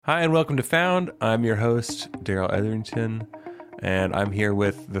Hi, and welcome to Found. I'm your host, Daryl Etherington, and I'm here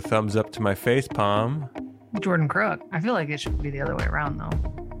with the thumbs up to my face palm. Jordan Crook. I feel like it should be the other way around, though.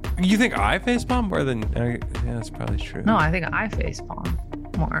 You think I face palm more than... yeah, that's probably true. No, I think I face palm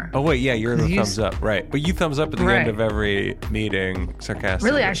more. Oh, wait, yeah, you're the thumbs up, right. But you thumbs up at the end of every meeting, sarcastically.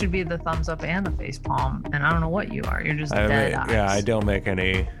 Really, I should be the thumbs up and the face palm, and I don't know what you are. You're just dead eyes. Yeah, I don't make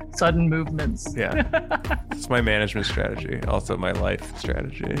any... sudden movements. Yeah. It's my management strategy. Also, my life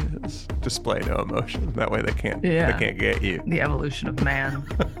strategy is display no emotion. That way they can't get you. The evolution of man.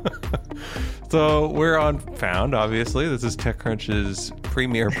 So we're on Found, obviously. This is TechCrunch's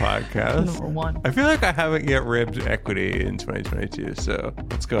premier podcast. Number one. I feel like I haven't yet ribbed Equity in 2022, so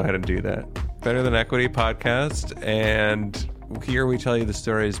let's go ahead and do that. Better Than Equity podcast, and here we tell you the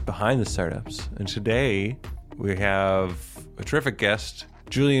stories behind the startups. And today we have a terrific guest,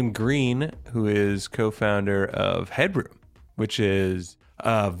 Julian Green, who is co-founder of Headroom, which is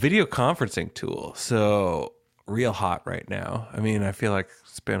a video conferencing tool. So real hot right now. I mean, I feel like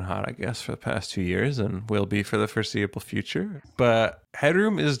it's been hot, I guess, for the past 2 years and will be for the foreseeable future. But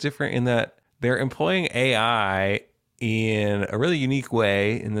Headroom is different in that they're employing AI in a really unique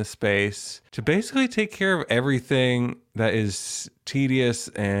way in this space to basically take care of everything that is tedious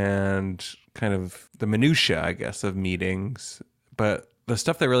and kind of the minutia, I guess, of meetings, but the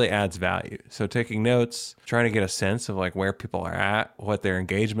stuff that really adds value. So taking notes, trying to get a sense of like where people are at, what their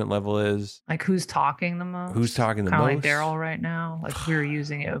engagement level is. Like who's talking the most? Who's talking the most? Kind of like Daryl right now. Like if we were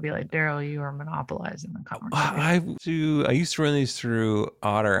using it, it would be like, Daryl, you are monopolizing the conversation. I used to run these through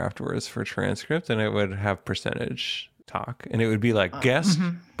Otter afterwards for transcript, and it would have percentage talk. And it would be like guest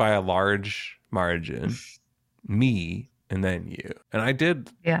by a large margin, me, and then you. And I did...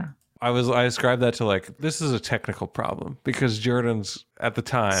 Yeah. I described that to like, this is a technical problem because Jordan's at the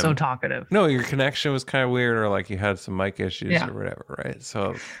time so talkative. No, your connection was kind of weird, or like you had some mic issues or whatever, right?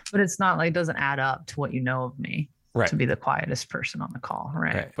 So, but it's not like, it doesn't add up to what you know of me, right? To be the quietest person on the call,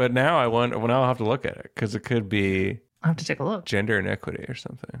 right? But now now I'll have to look at it because it could be. I'll have to take a look. Gender inequity or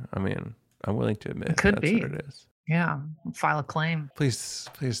something. I mean, I'm willing to admit it could that's be what it is. Yeah, file a claim. Please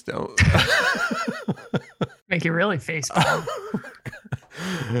don't. Make you really face palm.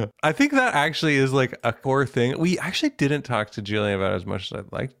 I think that actually is like a core thing. We actually didn't talk to Julian about as much as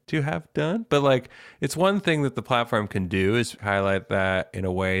I'd like to have done, but like it's one thing that the platform can do is highlight that in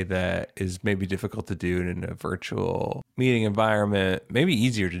a way that is maybe difficult to do in a virtual meeting environment, maybe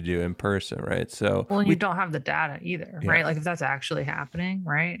easier to do in person, right? So you don't have the data either, right? Like if that's actually happening,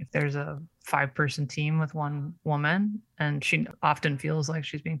 right? If there's a 5-person team with one woman and she often feels like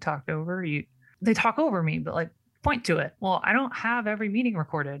she's being talked over, they talk over me, but like point to it. Well, I don't have every meeting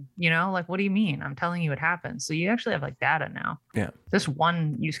recorded, like, what do you mean? I'm telling you it happens. So you actually have like data now. Yeah. Just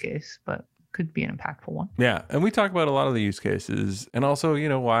one use case, but could be an impactful one. Yeah. And we talk about a lot of the use cases and also,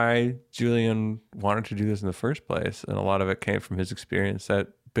 why Julian wanted to do this in the first place. And a lot of it came from his experience at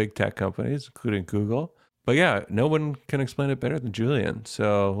big tech companies, including Google. But yeah, no one can explain it better than Julian.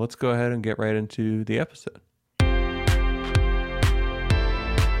 So let's go ahead and get right into the episode.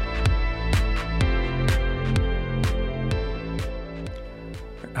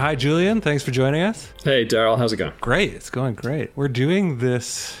 Hi, Julian. Thanks for joining us. Hey, Daryl. How's it going? Great. It's going great. We're doing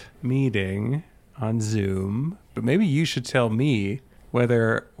this meeting on Zoom, but maybe you should tell me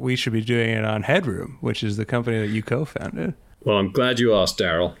whether we should be doing it on Headroom, which is the company that you co-founded. Well, I'm glad you asked,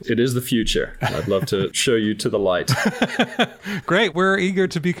 Daryl. It is the future. I'd love to show you to the light. Great. We're eager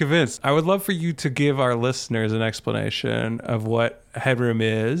to be convinced. I would love for you to give our listeners an explanation of what Headroom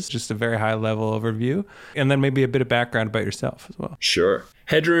is, just a very high level overview, and then maybe a bit of background about yourself as well. Sure.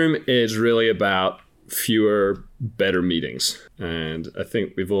 Headroom is really about fewer, better meetings. And I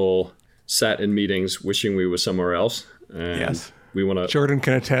think we've all sat in meetings wishing we were somewhere else. And yes. We want to... Jordan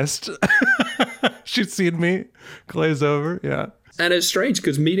can attest. She's seen me glaze over. Yeah. And it's strange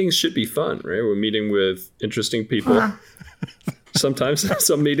because meetings should be fun, right? We're meeting with interesting people. Sometimes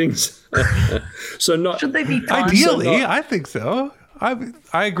some meetings. So not... Should they be fun? Ideally, I think so.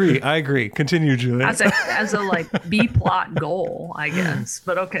 I agree. Continue, Julian. As a like B plot goal, I guess.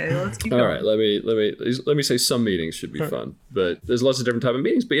 But okay, let's keep going. All right, let me say some meetings should be fun, but there's lots of different type of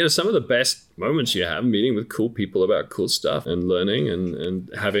meetings. But some of the best moments you have meeting with cool people about cool stuff and learning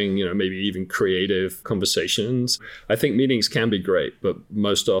and having maybe even creative conversations. I think meetings can be great, but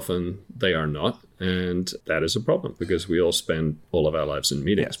most often they are not, and that is a problem because we all spend all of our lives in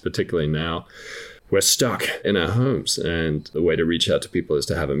meetings, particularly now. We're stuck in our homes, and the way to reach out to people is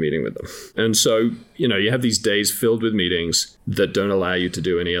to have a meeting with them. And so, you have these days filled with meetings that don't allow you to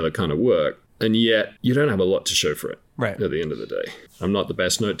do any other kind of work, and yet you don't have a lot to show for it. Right. At the end of the day, I'm not the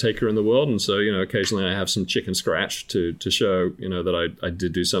best note taker in the world. And so, occasionally I have some chicken scratch to show, that I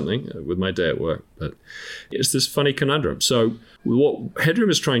did do something with my day at work. But it's this funny conundrum. So what Headroom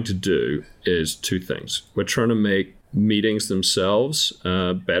is trying to do is two things. We're trying to make meetings themselves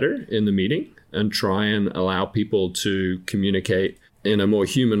better in the meeting and try and allow people to communicate in a more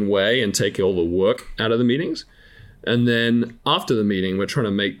human way and take all the work out of the meetings. And then after the meeting, we're trying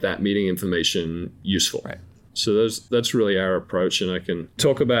to make that meeting information useful. Right. So that's really our approach, and I can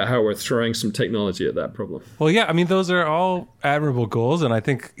talk about how we're throwing some technology at that problem. Well, yeah, I mean, those are all admirable goals, and I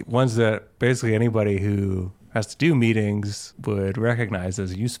think ones that basically anybody who has to do meetings would recognize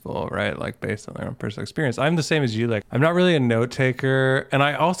as useful, right? Like based on their own personal experience. I'm the same as you. Like, I'm not really a note taker. And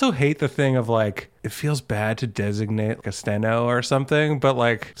I also hate the thing of like, it feels bad to designate like a steno or something, but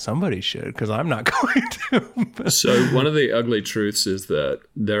like somebody should, because I'm not going to. So one of the ugly truths is that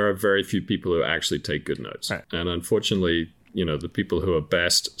there are very few people who actually take good notes. Right. And unfortunately, the people who are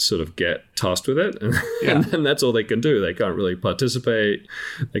best sort of get tasked with it, and then that's all they can do. They can't really participate.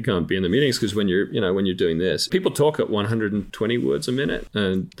 They can't be in the meetings because when you're doing this, people talk at 120 words a minute,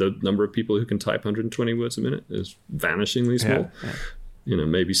 and the number of people who can type 120 words a minute is vanishingly small. Yeah.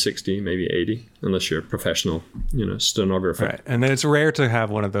 Maybe 60, maybe 80, unless you're a professional, stenographer. Right. And then it's rare to have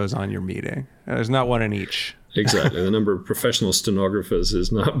one of those on your meeting. There's not one in each. Exactly. The number of professional stenographers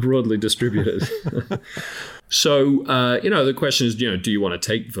is not broadly distributed. So, the question is, do you want to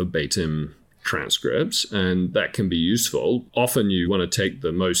take verbatim transcripts? And that can be useful. Often you want to take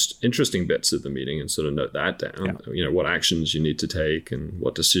the most interesting bits of the meeting and sort of note that down, what actions you need to take and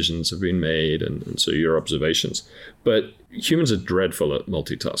what decisions have been made and so your observations. But humans are dreadful at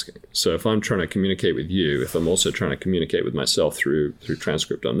multitasking. So if I'm trying to communicate with you, if I'm also trying to communicate with myself through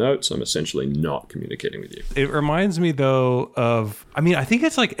transcript on notes, I'm essentially not communicating with you. It reminds me though of, I think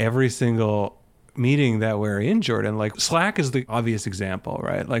it's like every single meeting that we're in, Jordan. Like Slack is the obvious example,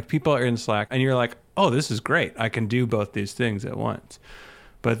 right? Like people are in Slack and you're like, oh, this is great. I can do both these things at once.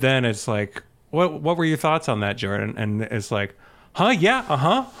 But then it's like, what were your thoughts on that, Jordan? And it's like, yes,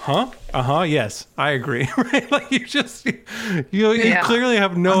 I agree. Right? Like you clearly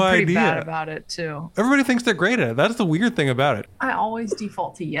have no I'm pretty idea. Bad about it too. Everybody thinks they're great at it. That's the weird thing about it. I always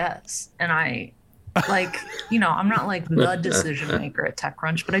default to yes, and I'm not like the decision maker at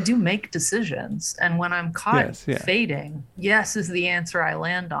TechCrunch, but I do make decisions. And when I'm caught fading, yes is the answer I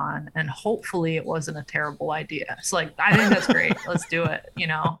land on. And hopefully it wasn't a terrible idea. It's like, I think that's great. Let's do it,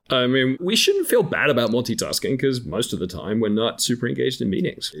 I mean, we shouldn't feel bad about multitasking because most of the time we're not super engaged in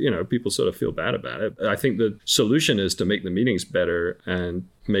meetings. People sort of feel bad about it. I think the solution is to make the meetings better and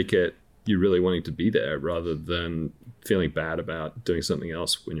make it you really wanting to be there rather than feeling bad about doing something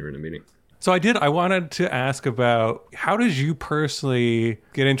else when you're in a meeting. So I wanted to ask about how did you personally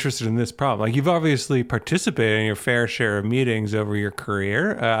get interested in this problem? Like you've obviously participated in your fair share of meetings over your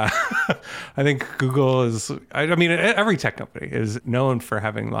career. I think Google every tech company is known for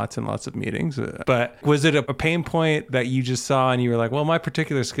having lots and lots of meetings. But was it a pain point that you just saw and you were like, well, my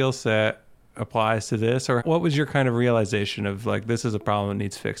particular skill set applies to this? Or what was your kind of realization of like, this is a problem that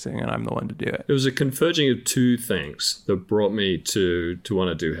needs fixing and I'm the one to do it? It was a converging of two things that brought me to want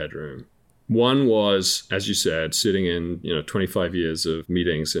to do Headroom. One was, as you said, sitting in 25 years of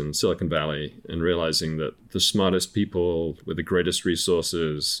meetings in Silicon Valley and realizing that the smartest people with the greatest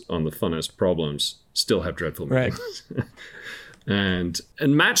resources on the funnest problems still have dreadful meetings. Right. and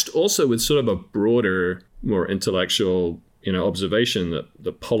matched also with sort of a broader, more intellectual observation that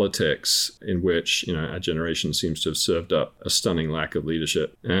the politics in which our generation seems to have served up a stunning lack of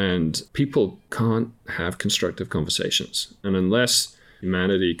leadership, and people can't have constructive conversations, and unless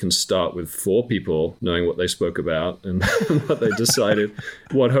humanity can start with 4 people knowing what they spoke about and what they decided,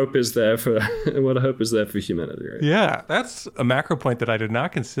 what hope is there for humanity, right? Yeah, that's a macro point that I did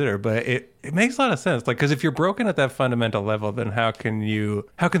not consider, but it makes a lot of sense. Like, because if you're broken at that fundamental level, then how can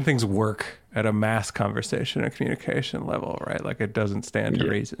things work at a mass conversation and communication level, right? Like it doesn't stand to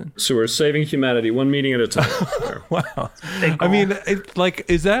reason. So we're saving humanity one meeting at a time. Wow. I mean,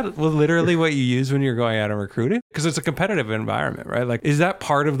 is that literally what you use when you're going out and recruiting? Because it's a competitive environment, right? Like, is that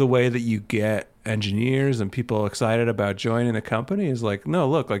part of the way that you get engineers and people excited about joining the company? Is like, no,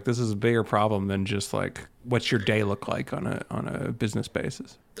 look, like this is a bigger problem than just like, what's your day look like on a business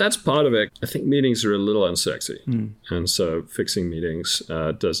basis? That's part of it. I think meetings are a little unsexy. And so fixing meetings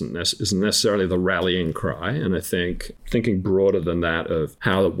isn't necessarily the rallying cry. And I think thinking broader than that of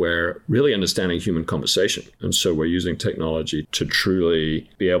how we're really understanding human conversation. And so we're using technology to truly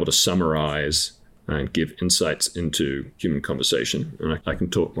be able to summarize and give insights into human conversation. And I can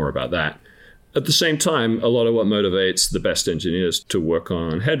talk more about that. At the same time, a lot of what motivates the best engineers to work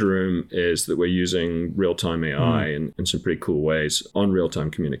on Headroom is that we're using real-time AI in some pretty cool ways on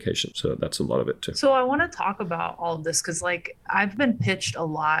real-time communication. So that's a lot of it too. So I want to talk about all of this because like I've been pitched a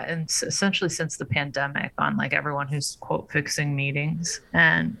lot and essentially since the pandemic on like everyone who's quote fixing meetings.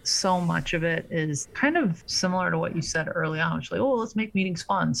 And so much of it is kind of similar to what you said early on, which is like, oh, let's make meetings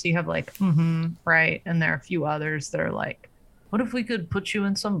fun. So you have like, right. And there are a few others that are like, what if we could put you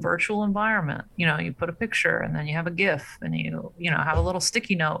in some virtual environment? You know, you put a picture and then you have a GIF and you know, have a little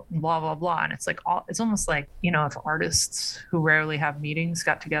sticky note and blah, blah, blah. And it's like, it's almost like, you know, if artists who rarely have meetings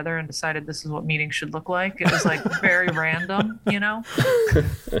got together and decided this is what meetings should look like, it was like very random, you know?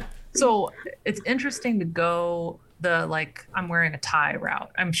 So it's interesting to go the like I'm wearing a tie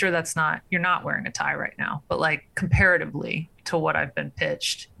route. I'm sure you're not wearing a tie right now, but like comparatively to what I've been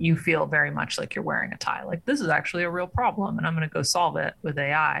pitched, you feel very much like you're wearing a tie. Like this is actually a real problem and I'm going to go solve it with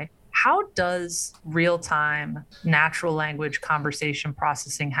AI. How does real-time natural language conversation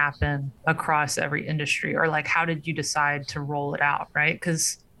processing happen across every industry? Or like, how did you decide to roll it out, right?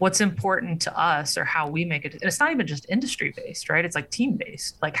 Because what's important to us or how we make it, and it's not even just industry-based, right? It's like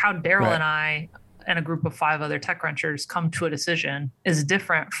team-based. Like how Daryl and I and a group of 5 other tech crunchers come to a decision is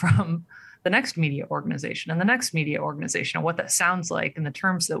different from the next media organization and the next media organization and what that sounds like and the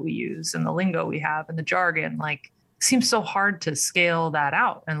terms that we use and the lingo we have and the jargon. Like it seems so hard to scale that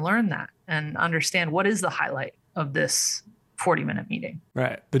out and learn that and understand what is the highlight of this 40-minute meeting.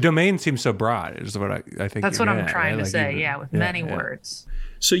 Right. The domain seems so broad is what I think. That's what I'm trying to say. With many words.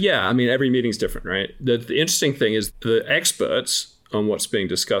 So I mean, every meeting's different, right? The interesting thing is the experts on what's being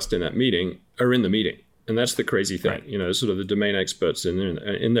discussed in that meeting are in the meeting. And that's the crazy thing, right. You know, sort of the domain experts in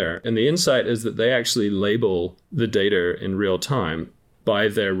there. And the insight is that they actually label the data in real time by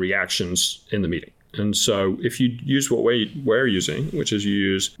their reactions in the meeting. And so if you use what we're using, which is you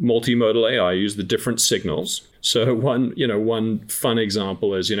use multimodal AI, use the different signals. So one fun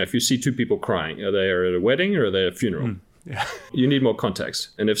example is, if you see 2 people crying, are they at a wedding or are they at a funeral? Yeah. You need more context.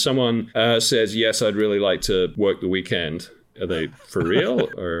 And if someone says, yes, I'd really like to work the weekend, are they for real?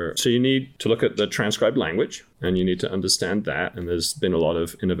 So you need to look at the transcribed language and you need to understand that. And there's been a lot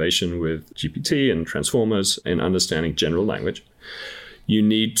of innovation with GPT and transformers in understanding general language. You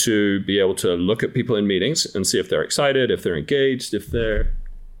need to be able to look at people in meetings and see if they're excited, if they're engaged, if they're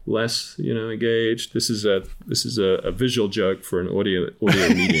less, engaged. This is a visual joke for an audio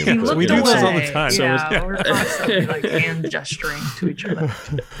medium. We do this all the time. We're constantly like hand gesturing to each other.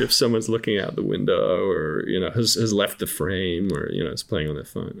 If someone's looking out the window or has left the frame or is playing on their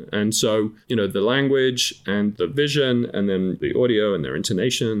phone, and so the language and the vision and then the audio and their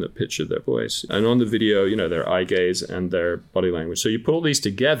intonation, the pitch of their voice, and on the video their eye gaze and their body language. So you put all these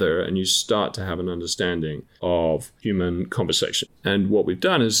together and you start to have an understanding of human conversation. And what we've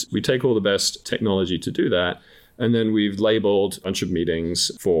done is we take all the best technology to do that, and then we've labeled a bunch of meetings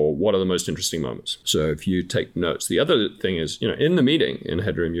for what are the most interesting moments. So if you take notes, the other thing is, in the meeting in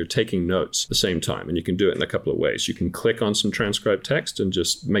Headroom, you're taking notes at the same time, and you can do it in a couple of ways. You can click on some transcribed text and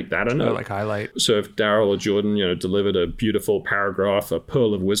just make that a note. Like highlight. So if Daryl or Jordan, delivered a beautiful paragraph, a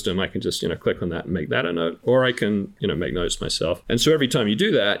pearl of wisdom, I can just, click on that and make that a note, or I can, make notes myself. And so every time you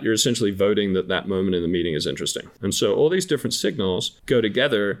do that, you're essentially voting that moment in the meeting is interesting. And so all these different signals go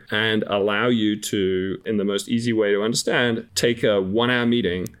together and allow you to, in the most easy way to understand, take a 1-hour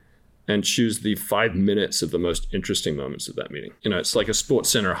meeting and choose the 5 minutes of the most interesting moments of that meeting. It's like a Sports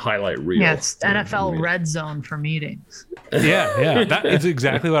Center highlight reel. Yeah, it's NFL red zone for meetings. Yeah. That is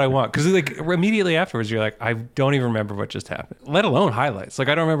exactly what I want. Because immediately afterwards, you're like, I don't even remember what just happened, let alone highlights. Like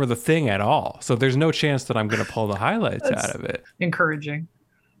I don't remember the thing at all. So there's no chance that I'm going to pull the highlights out of it. Encouraging.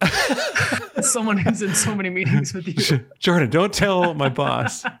 Someone who's in so many meetings with you. Jordan, don't tell my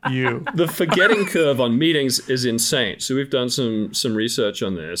boss you. The forgetting curve on meetings is insane. So we've done some research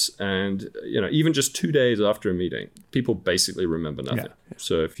on this, and even just 2 days after a meeting, people basically remember nothing. Yeah.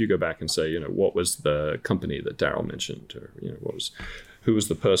 So if you go back and say, what was the company that Daryl mentioned, or who was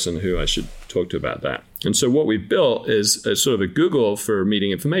the person who I should talk to about that? And so what we've built is a sort of a Google for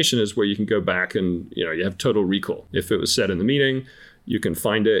meeting information, is where you can go back and you have total recall. If it was said in the meeting, you can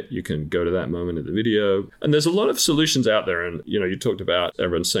find it. You can go to that moment of the video. And there's a lot of solutions out there. And, you talked about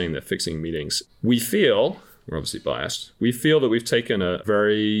everyone saying they're fixing meetings. We're obviously biased. We feel that we've taken a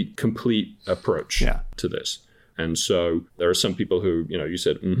very complete approach to this. And so there are some people who, you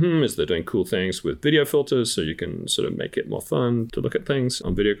said, is they're doing cool things with video filters, so you can sort of make it more fun to look at things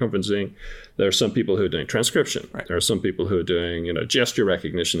on video conferencing. There are some people who are doing transcription. Right. There are some people who are doing, gesture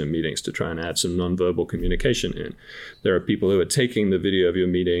recognition in meetings to try and add some nonverbal communication in. There are people who are taking the video of your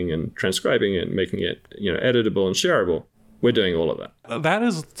meeting and transcribing it and making it, editable and shareable. we're doing all of that. That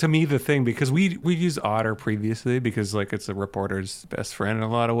is, to me, the thing, because we used Otter previously because like it's a reporter's best friend in a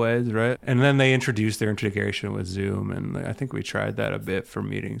lot of ways, right? And then they introduced their integration with Zoom, and I think we tried that a bit for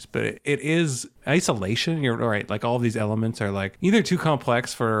meetings. But it is isolation. You're right. Like all of these elements are like either too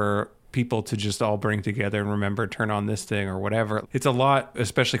complex for people to just all bring together and remember, turn on this thing or whatever. It's a lot,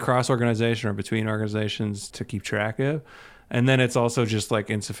 especially cross-organization or between organizations, to keep track of. And then it's also just like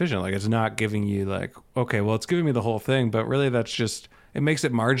insufficient. Like it's not giving you like, okay, well, it's giving me the whole thing, but really that's just, it makes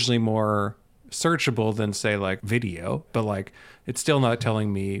it marginally more searchable than say like video, but like it's still not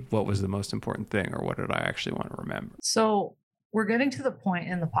telling me what was the most important thing or what did I actually want to remember. So we're getting to the point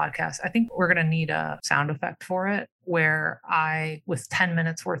in the podcast, I think we're going to need a sound effect for it, where I, with 10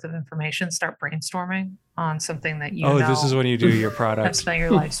 minutes worth of information, start brainstorming on something that you know. Oh, this is when you do your product. Have spent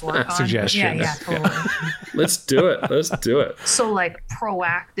your life's work on. Suggestions. Yeah, totally. Let's do it. So like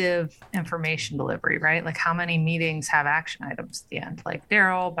proactive information delivery, right? Like how many meetings have action items at the end? Like,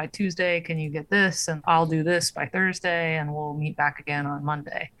 Daryl, by Tuesday, can you get this? And I'll do this by Thursday, and we'll meet back again on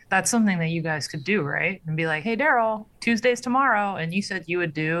Monday. That's something that you guys could do, right? And be like, hey, Daryl, Tuesday's tomorrow, and you said you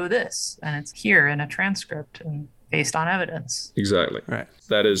would do this. And it's here in a transcript and based on evidence. Exactly. Right.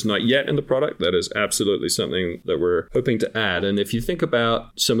 That is not yet in the product. That is absolutely something that we're hoping to add. And if you think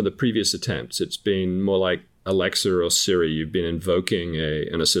about some of the previous attempts, it's been more like Alexa or Siri. You've been invoking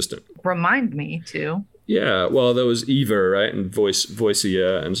an assistant. Remind me to. Yeah, well, there was Eva, right? And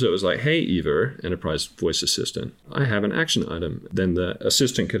Voicea. And so it was like, hey, Eva, Enterprise Voice Assistant, I have an action item. Then the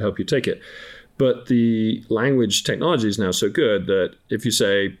assistant could help you take it. But the language technology is now so good that if you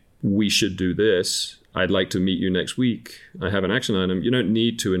say, we should do this, I'd like to meet you next week, I have an action item, you don't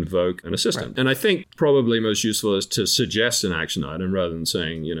need to invoke an assistant. Right. And I think probably most useful is to suggest an action item rather than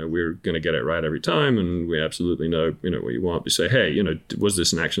saying, we're going to get it right every time and we absolutely know, what you want. We say, hey, was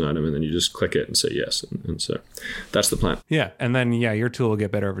this an action item? And then you just click it and say yes. And so that's the plan. Yeah. And then, your tool will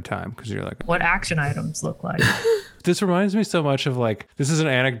get better over time because you're like, what action items look like? This reminds me so much of this is an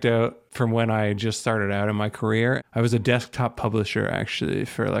anecdote from when I just started out in my career. I was a desktop publisher actually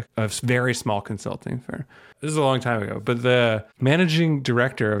for a very small consulting firm. This is a long time ago, but the managing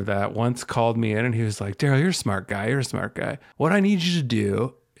director of that once called me in and he was like, Daryl, you're a smart guy. What I need you to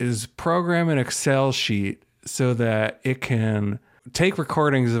do is program an Excel sheet so that it can take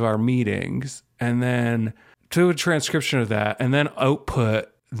recordings of our meetings and then do a transcription of that and then output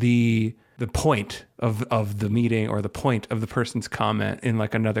the point of the meeting or the point of the person's comment in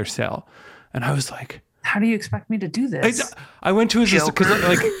another cell. And I was like, how do you expect me to do this? I went to his assistant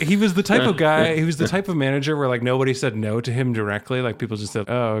because he was the type of guy, he was the type of manager where nobody said no to him directly. People just said,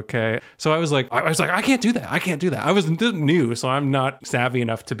 oh, okay. So I was like, I can't do that. I was new, so I'm not savvy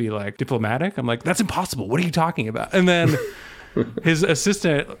enough to be diplomatic. I'm like, that's impossible. What are you talking about? And then his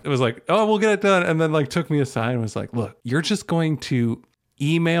assistant was like, oh, we'll get it done. And then took me aside and was like, look, you're just going to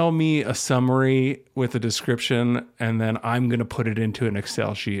email me a summary with a description, and then I'm going to put it into an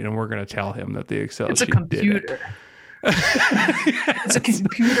Excel sheet, and we're going to tell him that the Excel sheet did it. It's a computer. It's a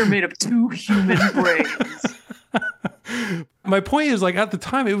computer made of two human brains. My point is, at the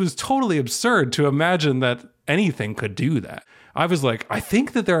time, it was totally absurd to imagine that anything could do that. I was like, I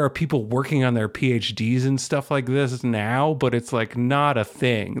think that there are people working on their PhDs and stuff like this now, but it's not a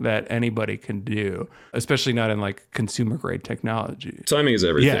thing that anybody can do, especially not in consumer grade technology. Timing is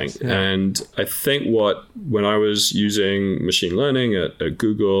everything. Yes, yeah. And I think when I was using machine learning at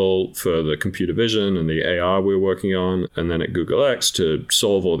Google for the computer vision and the AR we were working on, and then at Google X to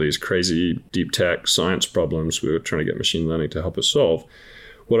solve all these crazy deep tech science problems we were trying to get machine learning to help us solve,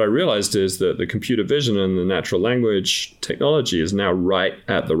 what I realized is that the computer vision and the natural language technology is now right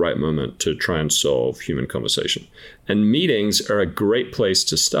at the right moment to try and solve human conversation. And meetings are a great place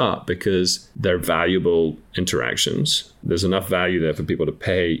to start because they're valuable interactions. There's enough value there for people to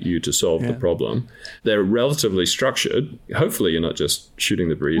pay you to solve the problem. They're relatively structured. Hopefully you're not just shooting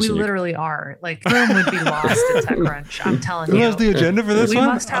the breeze. We literally are. Room would be lost at TechCrunch. I'm telling you. Who has the agenda for this we one?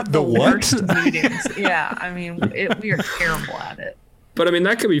 We must have the worst meetings. Yeah, we are terrible at it. But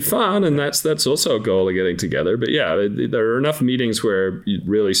that could be fun, and that's also a goal of getting together. But yeah, there are enough meetings where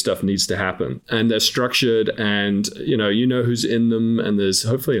really stuff needs to happen, and they're structured, and you know who's in them, and there's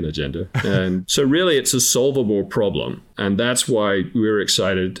hopefully an agenda. And so really, it's a solvable problem, and that's why we're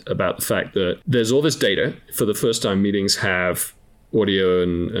excited about the fact that there's all this data. For the first time, meetings have audio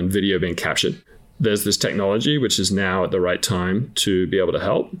and video being captured. There's this technology which is now at the right time to be able to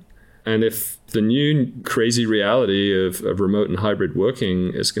help. And if the new crazy reality of remote and hybrid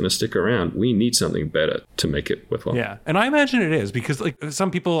working is going to stick around, we need something better to make it worthwhile. Yeah. And I imagine it is, because like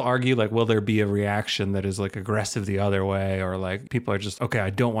some people argue like, will there be a reaction that is like aggressive the other way, or like people are just, okay, I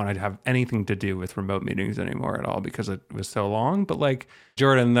don't want to have anything to do with remote meetings anymore at all because it was so long. But like,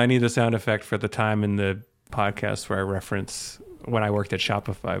 Jordan, I need a sound effect for the time in the podcast where I reference when I worked at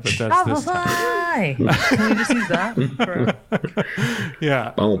Shopify, but that's this time. Can we just use that?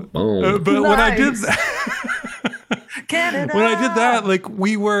 Yeah. Boom, boom. But when I did Canada. when I did that, like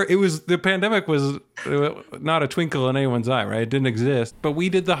the pandemic was not a twinkle in anyone's eye, right? It didn't exist, but we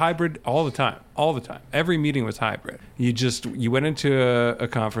did the hybrid all the time. Every meeting was hybrid. You went into a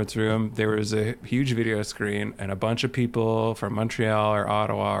conference room, there was a huge video screen, and a bunch of people from Montreal or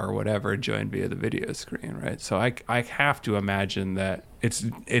Ottawa or whatever joined via the video screen, right? So I have to imagine that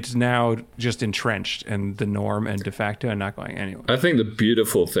it's now just entrenched in the norm and de facto and not going anywhere. I think the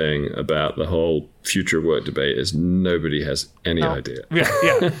beautiful thing about the whole future work debate is nobody has any idea.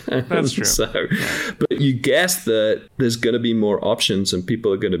 Yeah, that's true. But you guess that there's going to be more options and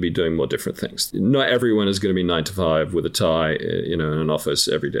people are going to be doing more different things. Not everyone is going to be 9 to 5 with a tie, in an office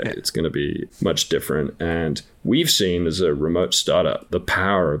every day. Yeah. It's going to be much different. And we've seen as a remote startup, the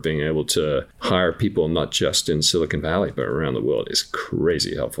power of being able to hire people not just in Silicon Valley, but around the world is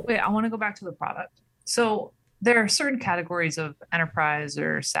crazy helpful. Wait, I want to go back to the product. So there are certain categories of enterprise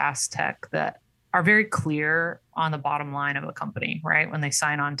or SaaS tech that are very clear on the bottom line of a company, right? When they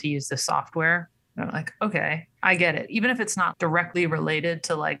sign on to use the software, they're like, okay, I get it. Even if it's not directly related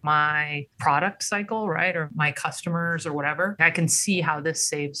to like my product cycle, right? Or my customers or whatever, I can see how this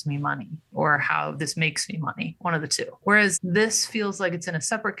saves me money or how this makes me money, one of the two. Whereas this feels like it's in a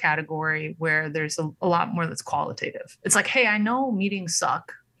separate category where there's a lot more that's qualitative. It's like, hey, I know meetings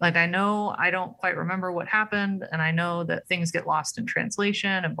suck. Like, I know I don't quite remember what happened, and I know that things get lost in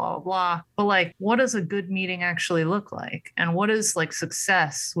translation and blah, blah, blah. But like, what does a good meeting actually look like? And what does like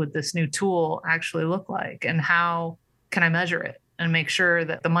success with this new tool actually look like? And how can I measure it and make sure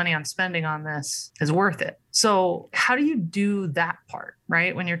that the money I'm spending on this is worth it? So how do you do that part,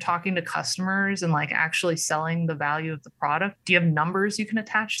 right? When you're talking to customers and like actually selling the value of the product, do you have numbers you can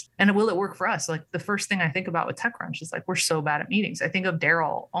attach? And will it work for us? Like the first thing I think about with TechCrunch is like, we're so bad at meetings. I think of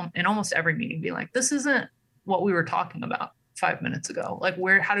Daryl in almost every meeting being like, this isn't what we were talking about 5 minutes ago. Like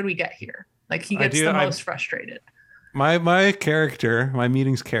how did we get here? Like he gets the most frustrated. My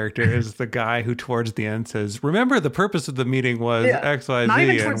meetings character is the guy who towards the end says, remember the purpose of the meeting was X, Y, Z. Not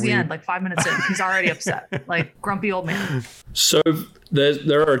even towards the end, like 5 minutes in, he's already upset, like grumpy old man. So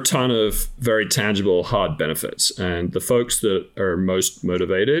there are a ton of very tangible hard benefits. And the folks that are most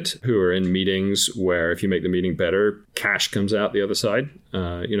motivated, who are in meetings where if you make the meeting better, cash comes out the other side.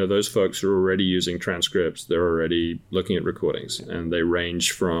 Those folks are already using transcripts. They're already looking at recordings. And they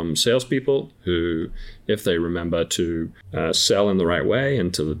range from salespeople who, if they remember to sell in the right way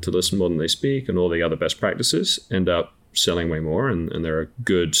and to listen more than they speak and all the other best practices, end up selling way more, and there are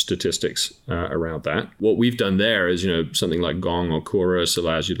good statistics around that. What we've done there is, something like Gong or Chorus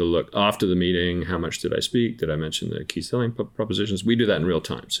allows you to look after the meeting, how much did I speak? Did I mention the key selling propositions? We do that in real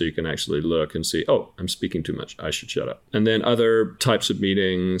time, so you can actually look and see, oh, I'm speaking too much, I should shut up. And then other types of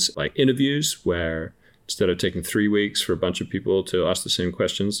meetings like interviews, where instead of taking 3 weeks for a bunch of people to ask the same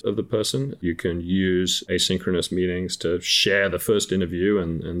questions of the person, you can use asynchronous meetings to share the first interview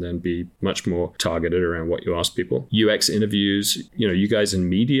and then be much more targeted around what you ask people. UX interviews, you guys in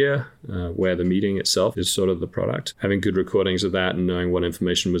media, where the meeting itself is sort of the product, having good recordings of that and knowing what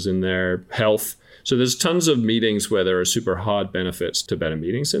information was in there. Health. So there's tons of meetings where there are super hard benefits to better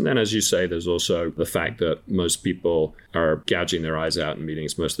meetings. And then, as you say, there's also the fact that most people are gouging their eyes out in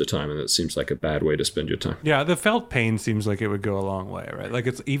meetings most of the time. And it seems like a bad way to spend your time. Yeah, the felt pain seems like it would go a long way, right? Like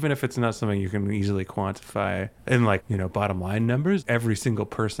even if it's not something you can easily quantify in bottom line numbers, every single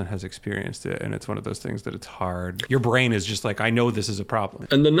person has experienced it. And it's one of those things that it's hard. Your brain is just like, I know this is a problem.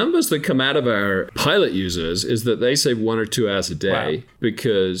 And the numbers that come out of our pilot users is that they save 1 or 2 hours a day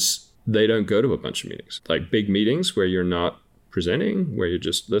because they don't go to a bunch of meetings, like big meetings where you're not presenting, where you're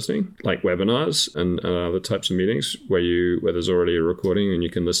just listening, like webinars and other types of meetings where there's already a recording and you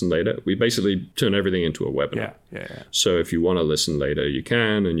can listen later. We basically turn everything into a webinar. Yeah. So if you want to listen later, you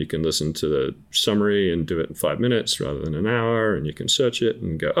can, and you can listen to the summary and do it in 5 minutes rather than an hour, and you can search it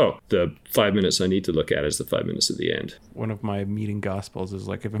and go, oh, the 5 minutes I need to look at is the 5 minutes at the end. One of my meeting gospels is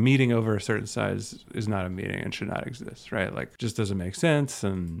like, if a meeting over a certain size is not a meeting and should not exist, right? Like, just doesn't make sense.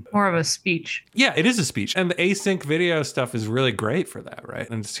 And more of a speech. Yeah, it is a speech. And the async video stuff is really really great for that, right?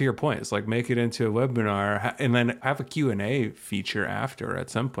 And to your point, it's like make it into a webinar and then have a Q&A feature after at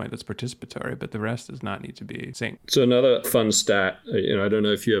some point that's participatory, but the rest does not need to be synced. So another fun stat, I don't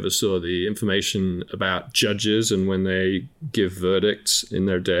know if you ever saw the information about judges and when they give verdicts in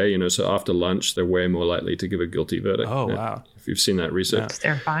their day, so after lunch, they're way more likely to give a guilty verdict. Oh, wow. If you've seen that research. It's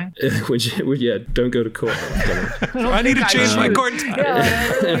terrifying. Don't go to court. I need to change my court time.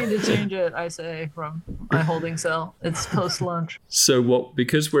 Yeah, I really need to change it, I say, from my holding cell. It's post-lunch. So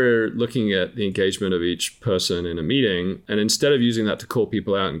because we're looking at the engagement of each person in a meeting, and instead of using that to call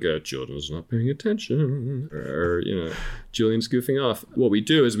people out and go, Jordan's not paying attention, or, Julian's goofing off, what we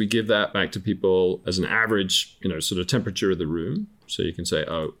do is we give that back to people as an average, sort of temperature of the room. So you can say,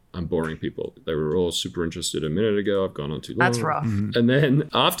 oh, I'm boring people. They were all super interested a minute ago. I've gone on too long. That's rough. Mm-hmm. And then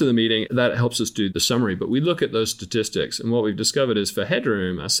after the meeting, that helps us do the summary. But we look at those statistics. And what we've discovered is for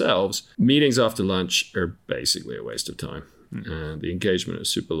Headroom ourselves, meetings after lunch are basically a waste of time. And the engagement is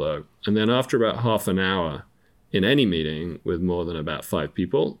super low. And then after about half an hour, in any meeting with more than about 5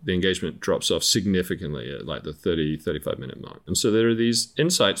 people, the engagement drops off significantly at like the 35 minute mark. And so there are these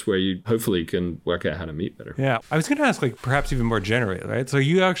insights where you hopefully can work out how to meet better. Yeah. I was going to ask perhaps even more generally, right? So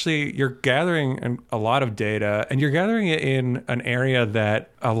you're gathering a lot of data and you're gathering it in an area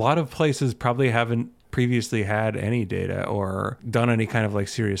that a lot of places probably haven't previously had any data or done any kind of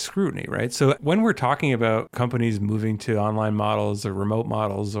serious scrutiny, right? So when we're talking about companies moving to online models or remote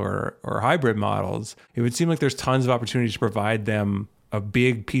models or hybrid models, it would seem like there's tons of opportunities to provide them a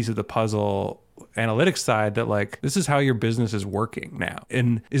big piece of the puzzle analytics side that this is how your business is working now.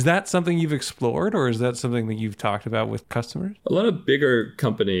 And is that something you've explored or is that something that you've talked about with customers? A lot of bigger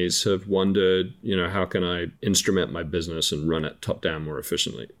companies have wondered, how can I instrument my business and run it top down more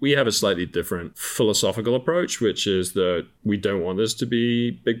efficiently? We have a slightly different philosophical approach, which is that we don't want this to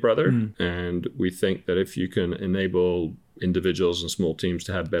be Big Brother. And we think that if you can enable individuals and small teams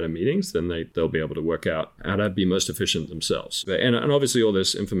to have better meetings, then they'll be able to work out how to be most efficient themselves. And obviously all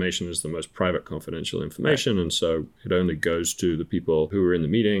this information is the most private, confidential information. Right. And so it only goes to the people who are in the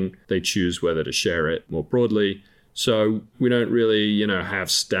meeting. They choose whether to share it more broadly. So we don't really, have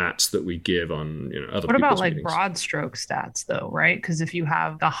stats that we give on, other What about people's meetings. Broad stroke stats though, right? Because if you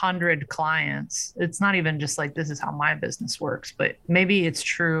have 100 clients, it's not even just this is how my business works, but maybe it's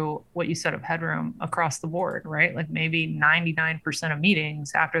true what you said of Headroom across the board, right? Maybe 99% of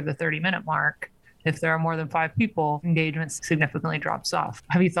meetings after the 30-minute mark, if there are more than 5 people, engagement significantly drops off.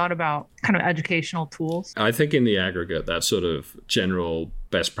 Have you thought about kind of educational tools? I think in the aggregate, that sort of general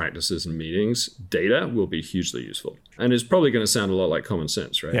best practices in meetings, data will be hugely useful. And it's probably going to sound a lot like common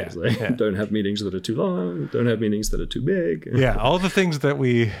sense, right? Don't have meetings that are too long, don't have meetings that are too big. Yeah, all the things that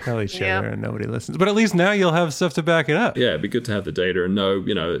we tell each other and nobody listens. But at least now you'll have stuff to back it up. Yeah, it'd be good to have the data and know,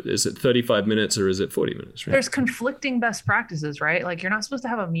 is it 35 minutes or is it 40 minutes? Right? There's conflicting best practices, right? You're not supposed to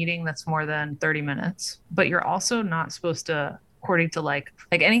have a meeting that's more than 30 minutes, but you're also not supposed to, according to like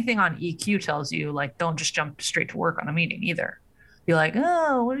anything on EQ tells you, don't just jump straight to work on a meeting either. Be like,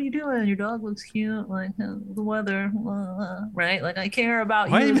 oh, what are you doing? Your dog looks cute. The weather, right? I care about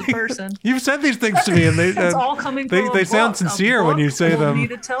you as a person. You've said these things to me, and it's all coming from they sound sincere when you say them. I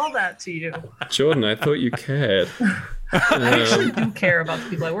need to tell that to you, Jordan. I thought you cared. I actually do care about the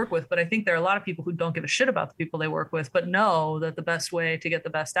people I work with, but I think there are a lot of people who don't give a shit about the people they work with, but know that the best way to get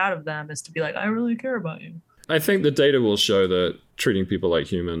the best out of them is to be like, I really care about you. I think the data will show that treating people like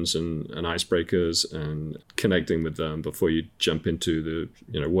humans and icebreakers and connecting with them before you jump into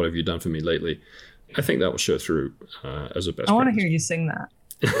the, what have you done for me lately? I think that will show through as a best practice. I want to hear you sing that.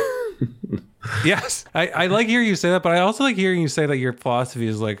 Yes, I like hearing you say that, but I also like hearing you say that your philosophy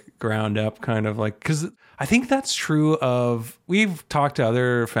is ground up, kind of because I think that's true of, we've talked to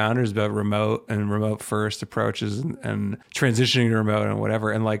other founders about remote and remote first approaches and transitioning to remote and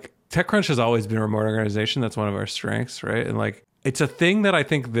whatever. And TechCrunch has always been a remote organization. That's one of our strengths, right? And it's a thing that I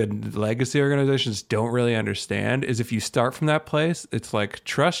think the legacy organizations don't really understand is if you start from that place, it's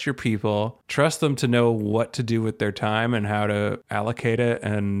trust your people, trust them to know what to do with their time and how to allocate it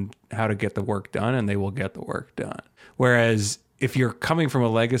and how to get the work done, and they will get the work done. Whereas if you're coming from a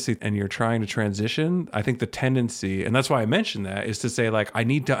legacy and you're trying to transition, I think the tendency, and that's why I mentioned that, is to say I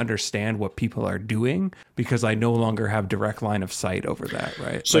need to understand what people are doing because I no longer have direct line of sight over that,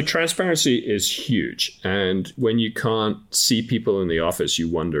 right? So transparency is huge. And when you can't see people in the office, you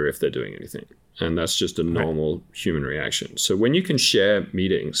wonder if they're doing anything. And that's just a normal human reaction. So when you can share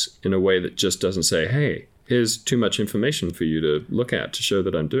meetings in a way that just doesn't say, hey, here's too much information for you to look at to show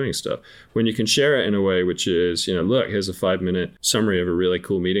that I'm doing stuff. When you can share it in a way which is, look, here's a 5-minute summary of a really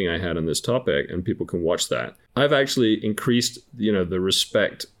cool meeting I had on this topic, and people can watch that. I've actually increased, the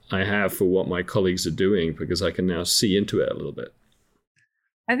respect I have for what my colleagues are doing because I can now see into it a little bit.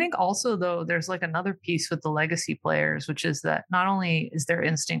 I think also, though, there's like another piece with the legacy players, which is that not only is their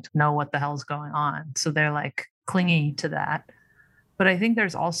instinct to know what the hell's going on, so they're like clingy to that, but I think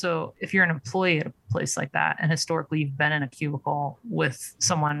there's also, if you're an employee at a place like that, and historically you've been in a cubicle with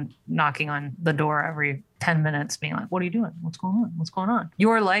someone knocking on the door every 10 minutes being like, what are you doing? What's going on? What's going on?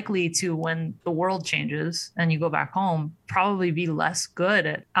 You're likely to, when the world changes and you go back home, probably be less good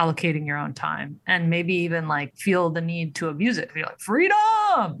at allocating your own time and maybe even like feel the need to abuse it. You're like,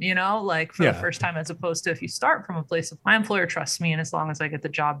 freedom, you know, like for the first time, as opposed to if you start from a place of my employer trusts me and as long as I get the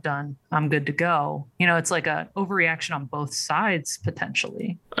job done, I'm good to go. You know, it's like a overreaction on both sides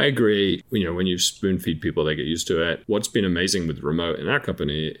potentially. I agree. You know, when you spoon feed people, they get used to it. What's been amazing with remote in our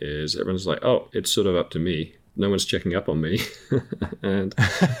company is everyone's like, oh, it's sort of up to me. No one's checking up on me. and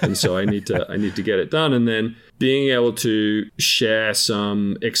so I need to get it done. And then being able to share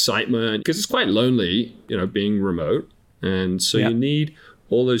some excitement, because it's quite lonely, you know, being remote. And so you need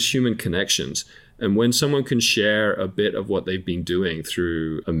all those human connections. And when someone can share a bit of what they've been doing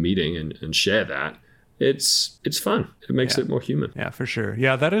through a meeting and share that, it's fun. It makes it more human. Yeah, for sure.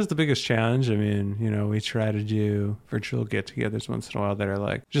 Yeah, that is the biggest challenge. I mean, you know, we try to do virtual get-togethers once in a while that are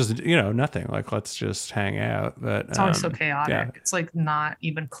like just, you know, nothing. Like, let's just hang out. But it's always so chaotic. Yeah. It's like not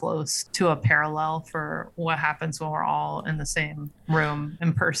even close to a parallel for what happens when we're all in the same room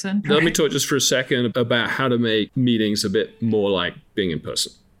in person. Let me talk just for a second about how to make meetings a bit more like being in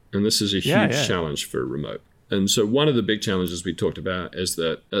person. And this is a huge challenge for remote. And so one of the big challenges we talked about is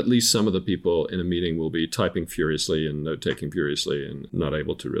that at least some of the people in a meeting will be typing furiously and note-taking furiously and not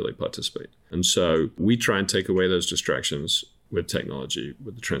able to really participate. And so we try and take away those distractions with technology,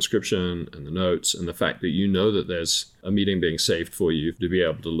 with the transcription and the notes and the fact that you know that there's a meeting being saved for you to be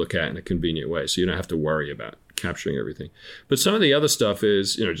able to look at in a convenient way. So you don't have to worry about capturing everything. But some of the other stuff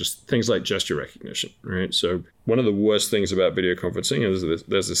is, you know, just things like gesture recognition, right? So one of the worst things about video conferencing is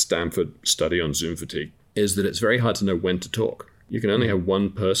there's a Stanford study on Zoom fatigue, is that it's very hard to know when to talk. You can only have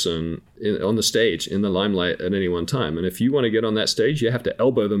one person on the stage in the limelight at any one time. And if you want to get on that stage, you have to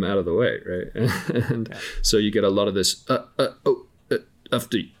elbow them out of the way, right? And so you get a lot of this,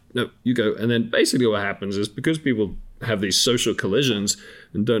 no, you go. And then basically what happens is because people have these social collisions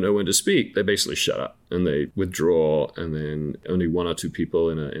and don't know when to speak, they basically shut up and they withdraw, and then only one or two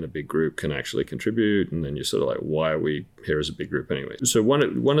people in a big group can actually contribute, and then you're sort of like, why are we here as a big group anyway? So one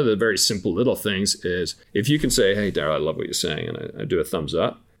of the very simple little things is if you can say, hey, Daryl, I love what you're saying, and I do a thumbs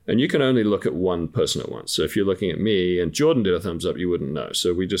up, and you can only look at one person at once. So if you're looking at me and Jordan did a thumbs up, you wouldn't know.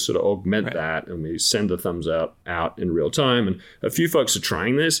 So we just sort of augment that, and we send the thumbs up out in real time. And a few folks are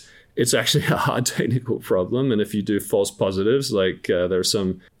trying this. It's actually a hard technical problem. And if you do false positives, like there are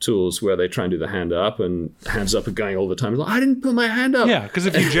some tools where they try and do the hand up, and hands up are going all the time. It's like, I didn't put my hand up. Yeah, because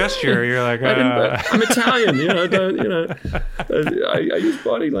if you gesture, you're like, I'm Italian, I use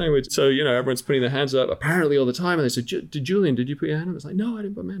body language. So, everyone's putting their hands up apparently all the time. And they say, Julian, did you put your hand up? It's like, no, I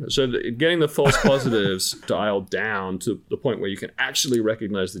didn't put my hand up. So getting the false positives dialed down to the point where you can actually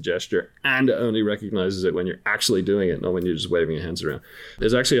recognize the gesture, and it only recognizes it when you're actually doing it, not when you're just waving your hands around.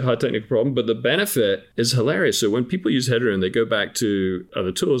 There's actually a hard technical problem, but the benefit is hilarious. So when people use Headroom, they go back to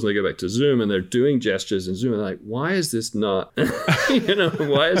other tools and they go back to Zoom, and they're doing gestures in Zoom, and they're like, why is this not,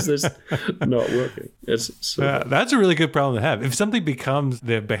 why is this not working? That's a really good problem to have. If something becomes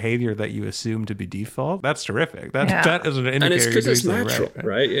the behavior that you assume to be default, that's terrific. That is an indicator. And it's because it's natural,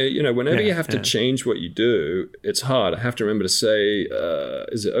 right? Whenever you have to change what you do, it's hard. I have to remember to say,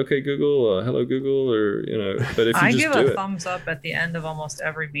 is it okay, Google, or hello, Google, or, but if you I just give do a it. thumbs up at the end of almost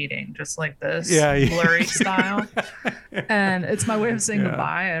every meeting, just like this, blurry style. And it's my way of saying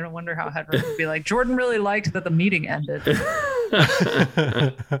goodbye. I don't wonder how Headroom would be like, Jordan really liked that the meeting ended.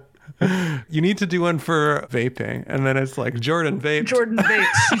 You need to do one for vaping, and then it's like Jordan vapes. Jordan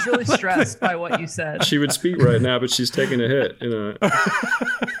vapes. She's really stressed by what you said. She would speak right now, but she's taking a hit.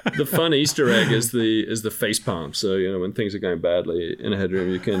 The fun Easter egg is the face palm. So when things are going badly in a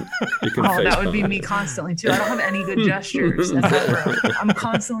Headroom, you can face palm. That would be me constantly too. I don't have any good gestures in Headroom. I'm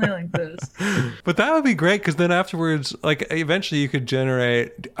constantly like this. But that would be great, because then afterwards, like eventually you could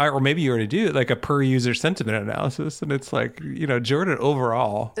generate, or maybe you already do, like a per user sentiment analysis, and it's like Jordan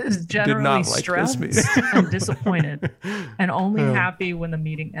overall is generally stressed and disappointed, and only happy when the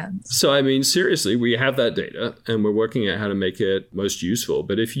meeting ends. So I mean, seriously, we have that data, and we're working out how to make it most useful.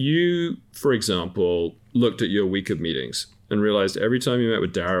 But if you, for example, looked at your week of meetings and realized every time you met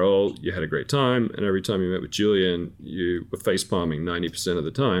with Daryl, you had a great time, and every time you met with Julian, you were face palming 90% of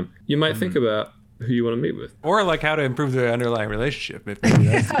the time, you might think about, who you want to meet with. Or like how to improve the underlying relaelationship. If maybe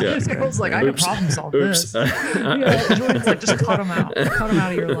that's Yeah. Girl's like, I can problem solve this. Jordan's like, just cut them out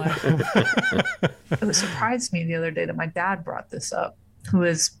of your life. It surprised me the other day that my dad brought this up, who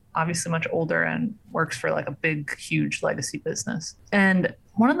is obviously much older and works for like a big, huge legacy business. And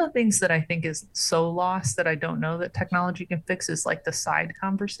one of the things that I think is so lost that I don't know that technology can fix is like the side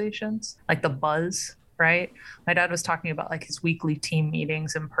conversations, like the buzz, right? My dad was talking about like his weekly team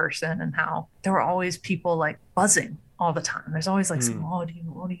meetings in person and how there were always people like buzzing all the time. There's always like,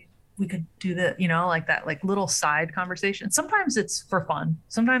 we could do that, like that, like little side conversation. Sometimes it's for fun.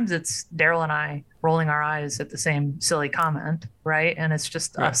 Sometimes it's Daryl and I rolling our eyes at the same silly comment, right? And it's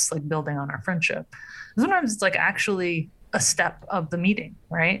just us like building on our friendship. Sometimes it's like actually a step of the meeting,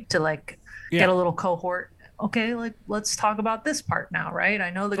 right? To like get a little cohort. Okay, like let's talk about this part now, right? I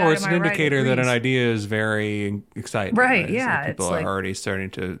know the guy. Or it's an indicator that an idea is very exciting, right? Yeah, like people are already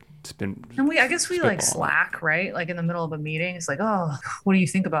starting to spin. And I guess we like slack, right? Like in the middle of a meeting, it's like, oh, what do you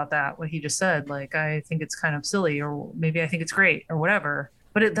think about that? What he just said? Like, I think it's kind of silly, or maybe I think it's great, or whatever.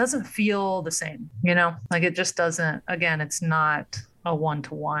 But it doesn't feel the same, Like it just doesn't. Again, it's not a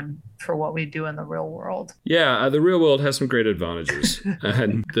one-to-one for what we do in the real world. Yeah, the real world has some great advantages.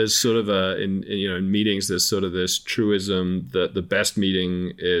 And there's sort of in meetings, there's sort of this truism that the best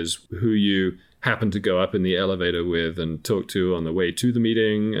meeting is who you happen to go up in the elevator with and talk to on the way to the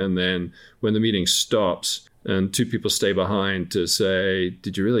meeting. And then when the meeting stops and two people stay behind to say,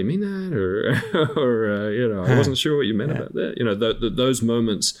 did you really mean that? Or I wasn't sure what you meant about that. Those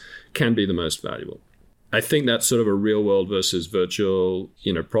moments can be the most valuable. I think that's sort of a real world versus virtual,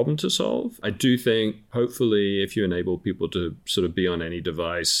 problem to solve. I do think, hopefully, if you enable people to sort of be on any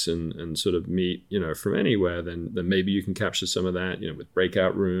device and sort of meet, from anywhere, then maybe you can capture some of that, with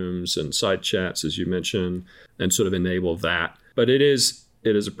breakout rooms and side chats, as you mentioned, and sort of enable that. But it is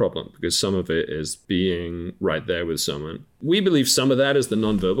a problem because some of it is being right there with someone. We believe some of that is the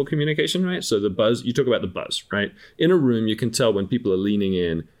nonverbal communication, right? So the buzz, you talk about the buzz, right? In a room, you can tell when people are leaning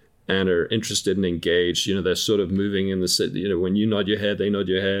in and are interested and engaged. They're sort of moving in the, when you nod your head, they nod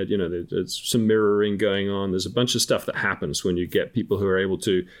your head. There's some mirroring going on. There's a bunch of stuff that happens when you get people who are able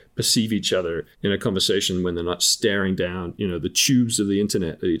to perceive each other in a conversation when they're not staring down, the tubes of the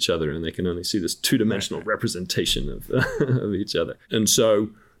internet at each other, and they can only see this two-dimensional representation of each other. And so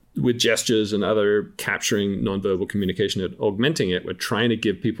with gestures and other capturing nonverbal communication and augmenting it, we're trying to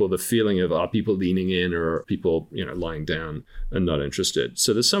give people the feeling of, are people leaning in or are people, lying down and not interested?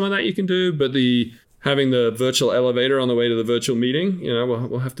 So there's some of that you can do, but having the virtual elevator on the way to the virtual meeting,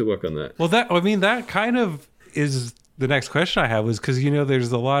 we'll have to work on that. Well, that kind of is the next question I have, was because,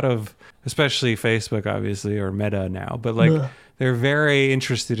 there's a lot of, especially Facebook, obviously, or Meta now, but like they're very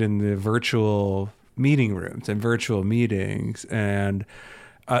interested in the virtual meeting rooms and virtual meetings. And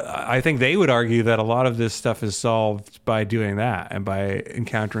I think they would argue that a lot of this stuff is solved by doing that and by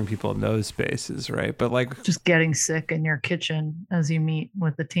encountering people in those spaces, right? But like just getting sick in your kitchen as you meet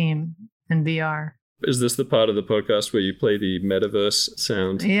with the team in VR. Is this the part of the podcast where you play the metaverse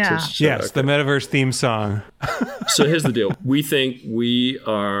sound? Yeah. Yes, the metaverse theme song. So here's the deal. We think we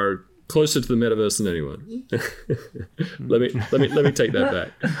are closer to the metaverse than anyone. Let me take that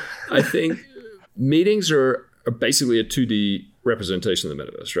back. I think meetings are basically a 2D representation of the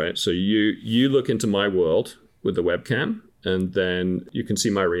metaverse, right? So you look into my world with the webcam, and then you can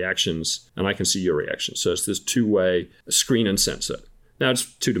see my reactions and I can see your reactions. So it's this two-way screen and sensor. Now it's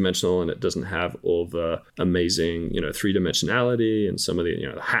two-dimensional and it doesn't have all the amazing, three-dimensionality and some of the,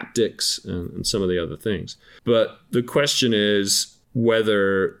 the haptics and some of the other things. But the question is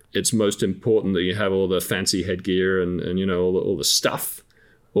whether it's most important that you have all the fancy headgear and all the stuff,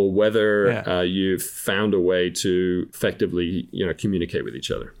 or whether you've found a way to effectively, communicate with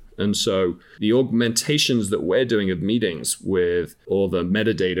each other. And so the augmentations that we're doing of meetings with all the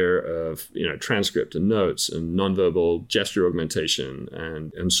metadata of, transcript and notes and nonverbal gesture augmentation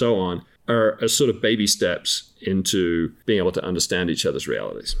and so on are sort of baby steps into being able to understand each other's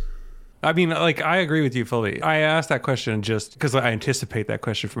realities. I mean, like, I agree with you fully. I asked that question just because I anticipate that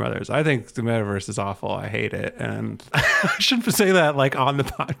question from others. I think the metaverse is awful. I hate it. And I shouldn't say that like on the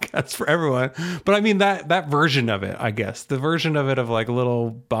podcast for everyone. But I mean, that version of it, I guess. The version of it of like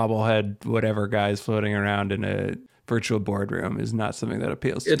little bobblehead whatever guys floating around in a virtual boardroom is not something that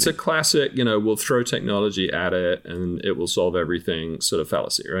appeals to me. It's a classic, we'll throw technology at it and it will solve everything sort of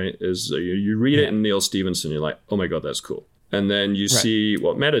fallacy, right? You read it in Neil Stephenson, you're like, oh my God, that's cool. And then you see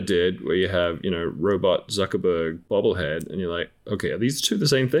what Meta did, where you have, robot Zuckerberg bobblehead, and you're like, okay, are these two the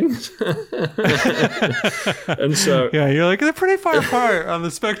same things? And so, yeah, you're like, they're pretty far apart on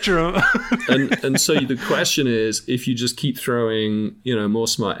the spectrum. and so the question is, if you just keep throwing, more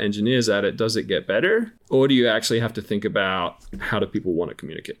smart engineers at it, does it get better? Or do you actually have to think about how do people want to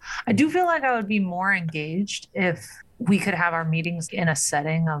communicate? I do feel like I would be more engaged if we could have our meetings in a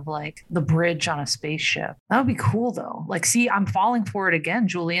setting of like the bridge on a spaceship. That would be cool though. Like, see, I'm falling for it again,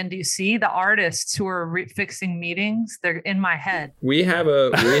 Julian. Do you see the artists who are fixing meetings? They're in my head. We have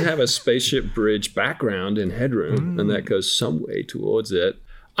a spaceship bridge background in Headroom, and that goes some way towards it.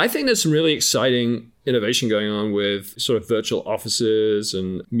 I think there's some really exciting innovation going on with sort of virtual offices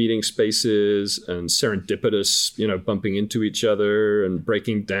and meeting spaces and serendipitous, bumping into each other and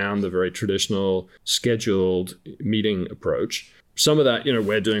breaking down the very traditional scheduled meeting approach. Some of that,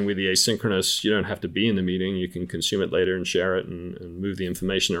 we're doing with the asynchronous. You don't have to be in the meeting. You can consume it later and share it and move the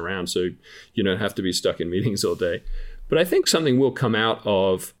information around. So you don't have to be stuck in meetings all day. But I think something will come out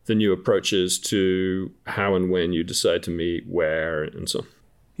of the new approaches to how and when you decide to meet, where, and so on.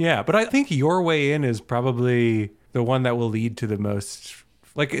 Yeah, but I think your way in is probably the one that will lead to the most.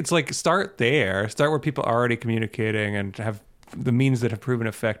 Like, it's like start there, start where people are already communicating and have the means that have proven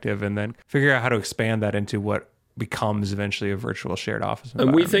effective, and then figure out how to expand that into what becomes eventually a virtual shared office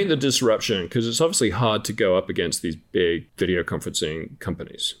environment. And we think the disruption, because it's obviously hard to go up against these big video conferencing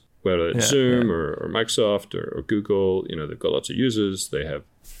companies, whether it's Zoom or Microsoft or Google. They've got lots of users, they have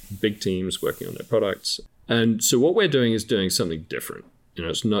big teams working on their products. And so what we're doing is doing something different.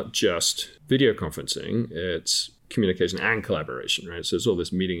 It's not just video conferencing, it's communication and collaboration, right? So there's all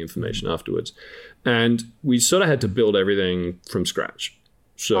this meeting information afterwards. And we sort of had to build everything from scratch.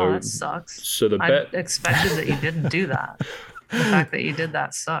 So that sucks. So I expected that you didn't do that. The fact that you did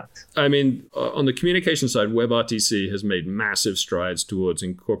that sucks. I mean, on the communication side, WebRTC has made massive strides towards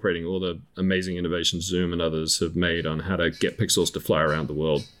incorporating all the amazing innovations Zoom and others have made on how to get pixels to fly around the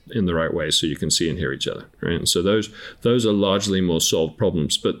world in the right way so you can see and hear each other, right? And so those are largely more solved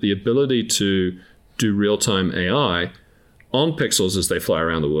problems. But the ability to do real-time AI on pixels as they fly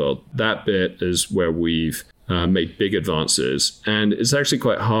around the world, that bit is where we've made big advances. And it's actually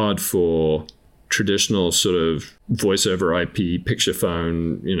quite hard for traditional sort of voice over IP, picture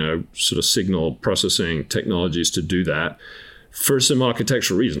phone, sort of signal processing technologies to do that for some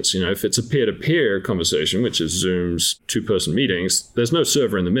architectural reasons. If it's a peer-to-peer conversation, which is Zoom's two-person meetings, there's no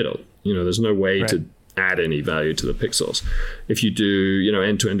server in the middle. There's no way to add any value to the pixels. If you do,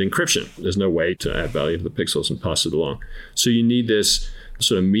 end-to-end encryption, there's no way to add value to the pixels and pass it along. So you need this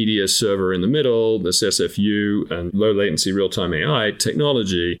sort of media server in the middle, this SFU and low latency real-time AI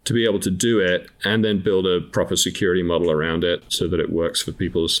technology to be able to do it and then build a proper security model around it so that it works for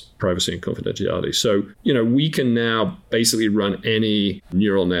people's privacy and confidentiality. So, we can now basically run any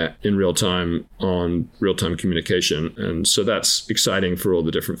neural net in real time on real-time communication. And so that's exciting for all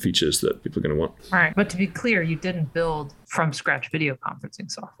the different features that people are going to want. All right. But to be clear, you didn't build from scratch video conferencing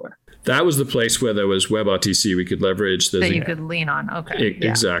software. That was the place where there was WebRTC we could leverage. That you could lean on. Okay.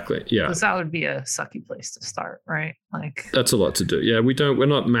 Exactly. Yeah. Because that would be a sucky place to start, right? Like, that's a lot to do. Yeah, we're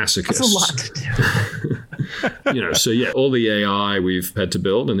not masochists. That's a lot to do. So all the AI we've had to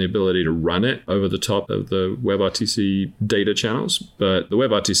build and the ability to run it over the top of the WebRTC data channels. But the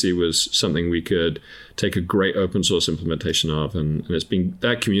WebRTC was something we could take a great open source implementation of, and it's been,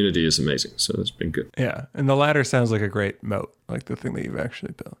 that community is amazing. So it's been good. Yeah. And the latter sounds like a great moat, like the thing that you've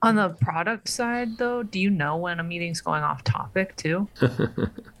actually built. On the product side though, do you know when a meeting's going off topic too?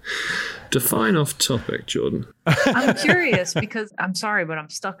 Define off topic, Jordan. I'm curious because I'm sorry, but I'm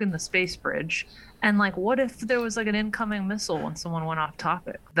stuck in the space bridge. And like, what if there was like an incoming missile when someone went off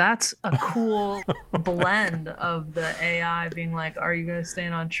topic? That's a cool blend of the AI being like, are you guys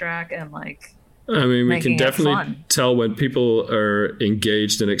staying on track? And like, I mean, we can definitely tell when people are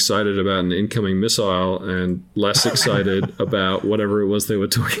engaged and excited about an incoming missile and less excited about whatever it was they were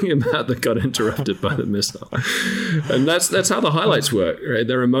talking about that got interrupted by the missile. And that's how the highlights work, right?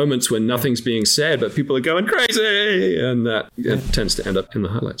 There are moments when nothing's being said, but people are going crazy, and that tends to end up in the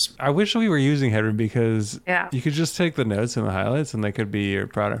highlights. I wish we were using Headroom because you could just take the notes and the highlights and they could be your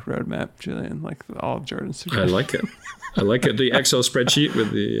product roadmap, Julian, like all of Jordan's suggestions. I like it. I like it. The Excel spreadsheet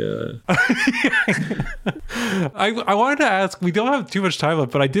with the... I wanted to ask, we don't have too much time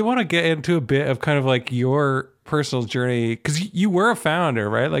left, but I did want to get into a bit of kind of like your personal journey, because you were a founder,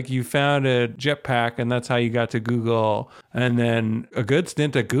 right? Like you founded Jetpack and that's how you got to Google, and then a good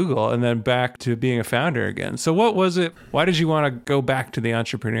stint at Google, and then back to being a founder again. So what was it? Why did you want to go back to the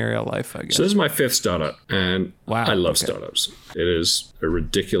entrepreneurial life, I guess? So this is my 5th startup, and wow, I love startups. It is a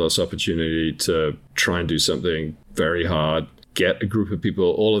ridiculous opportunity to try and do something very hard, get a group of people,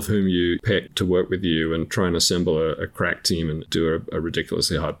 all of whom you pick to work with you, and try and assemble a crack team and do a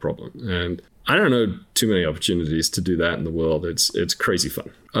ridiculously hard problem. And I don't know too many opportunities to do that in the world. It's crazy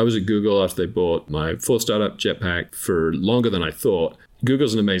fun. I was at Google after they bought my 4th startup, Jetpack, for longer than I thought.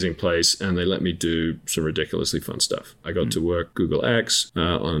 Google's an amazing place, and they let me do some ridiculously fun stuff. I got to work Google X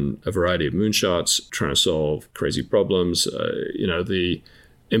on a variety of moonshots, trying to solve crazy problems. The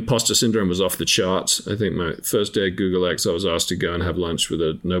imposter syndrome was off the charts. I think my first day at Google X, I was asked to go and have lunch with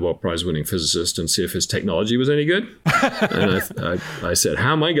a Nobel Prize winning physicist and see if his technology was any good. And I said,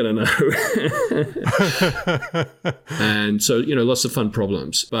 how am I going to know? And so, lots of fun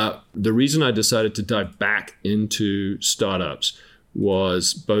problems. But the reason I decided to dive back into startups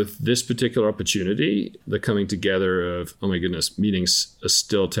was both this particular opportunity, the coming together of, oh my goodness, meetings are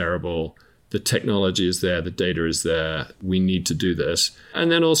still terrible. The technology is there, the data is there, we need to do this. And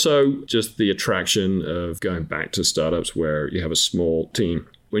then also just the attraction of going back to startups where you have a small team.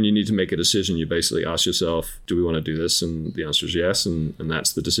 When you need to make a decision, you basically ask yourself, do we want to do this? And the answer is yes. And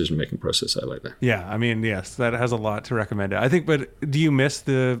that's the decision-making process. I like that. Yeah, I mean, yes, that has a lot to recommend. I think, but do you miss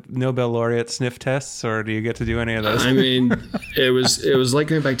the Nobel laureate sniff tests, or do you get to do any of those? I mean, it was like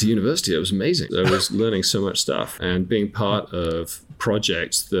going back to university. It was amazing. I was learning so much stuff, and being part of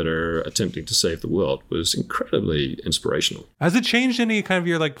projects that are attempting to save the world was incredibly inspirational. Has it changed any kind of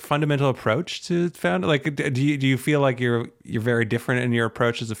your like fundamental approach to founder? Like, do you feel like you're very different in your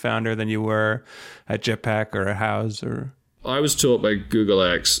approach as a founder than you were at Jetpack or at Houzz? Or I was taught by Google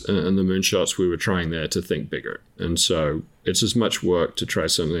X and the moonshots we were trying there to think bigger, and so it's as much work to try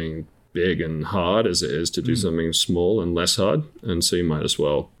something big and hard as it is to do something small and less hard, and so you might as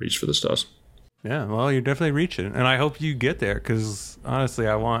well reach for the stars. Yeah, well, you're definitely reaching, and I hope you get there, because honestly,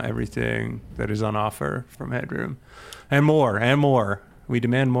 I want everything that is on offer from Headroom, and more, and more. We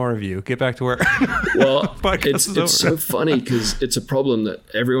demand more of you. Get back to work. Well, it's so funny because it's a problem that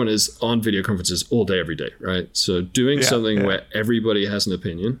everyone is on video conferences all day, every day, right? So doing something where everybody has an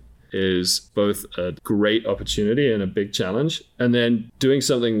opinion is both a great opportunity and a big challenge, and then doing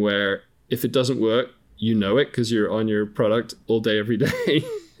something where if it doesn't work, you know it because you're on your product all day, every day.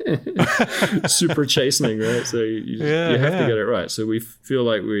 Super chastening, right? So you have to get it right. So we feel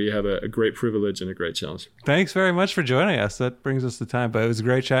like we have a great privilege and a great challenge. Thanks very much for joining us. That brings us to time, but it was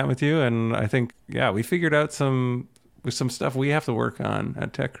great chatting with you. And I think, we figured out some stuff we have to work on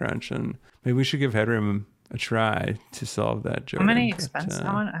at TechCrunch, and maybe we should give Headroom a try to solve that. Jordan. How many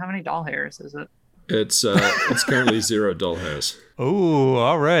how many doll hairs is it? It's currently 0 doll hairs. Oh,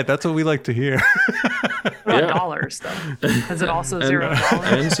 all right. That's what we like to hear. What about dollars, though? Is it also $0?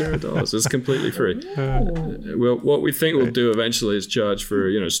 And $0. It's completely free. Well, what we think we'll do eventually is charge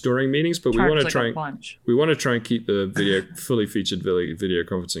for storing meetings, but we want to try and keep the video fully featured video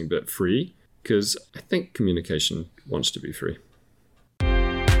conferencing bit free, because I think communication wants to be free.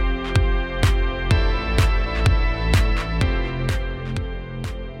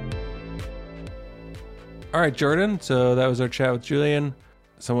 All right, Jordan. So that was our chat with Julian,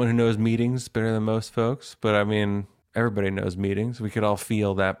 someone who knows meetings better than most folks. But I mean, everybody knows meetings. We could all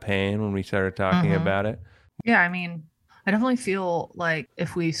feel that pain when we started talking about it. Yeah, I mean, I definitely feel like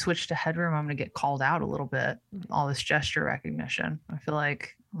if we switch to Headroom, I'm going to get called out a little bit. All this gesture recognition. I feel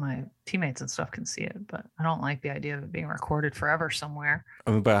like my teammates and stuff can see it, but I don't like the idea of it being recorded forever somewhere.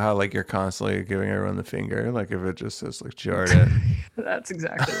 About how like you're constantly giving everyone the finger, like if it just says like Jordan. That's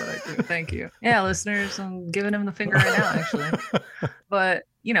exactly what I do. Thank you. Yeah, listeners, I'm giving him the finger right now, actually. But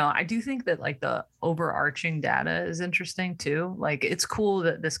I do think that like the overarching data is interesting too. Like it's cool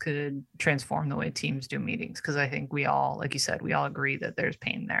that this could transform the way teams do meetings, because I think we all, like you said, we all agree that there's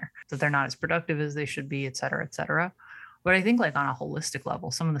pain there, that they're not as productive as they should be, et cetera, et cetera. But I think like on a holistic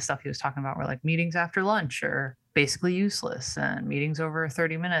level, some of the stuff he was talking about were like meetings after lunch are basically useless, and meetings over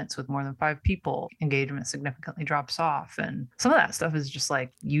 30 minutes with more than 5 people, engagement significantly drops off. And some of that stuff is just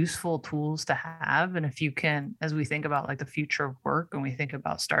like useful tools to have. And if you can, as we think about like the future of work, and we think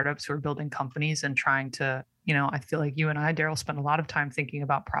about startups who are building companies and trying to, I feel like you and I, Daryl, spend a lot of time thinking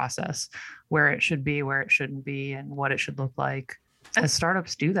about process, where it should be, where it shouldn't be, and what it should look like. As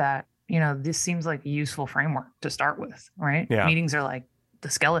startups do that, this seems like a useful framework to start with, right? Yeah. Meetings are like the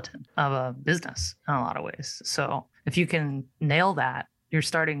skeleton of a business in a lot of ways. So if you can nail that, you're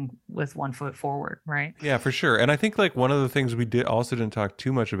starting with one foot forward, right? Yeah, for sure. And I think like one of the things we didn't talk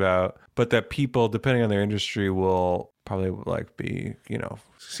too much about, but that people, depending on their industry, will probably like be,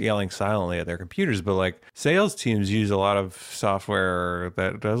 yelling silently at their computers. But like sales teams use a lot of software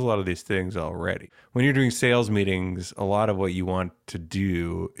that does a lot of these things already. When you're doing sales meetings, a lot of what you want to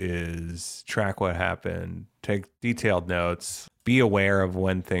do is track what happened, take detailed notes, be aware of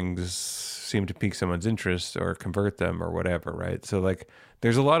when things seem to pique someone's interest or convert them or whatever, right? So like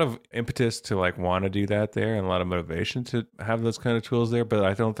there's a lot of impetus to like want to do that there and a lot of motivation to have those kind of tools there, but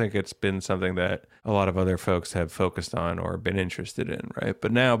I don't think it's been something that a lot of other folks have focused on or been interested in, right?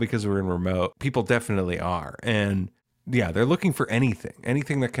 But now because we're in remote, people definitely are. And yeah, they're looking for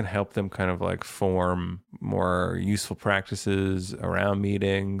anything that can help them kind of like form more useful practices around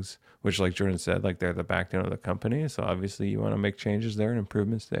meetings, which like Jordan said, like they're the backbone of the company. So obviously you want to make changes there and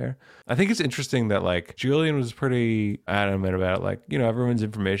improvements there. I think it's interesting that like Julian was pretty adamant about like, everyone's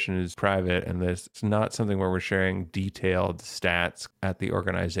information is private and it's not something where we're sharing detailed stats at the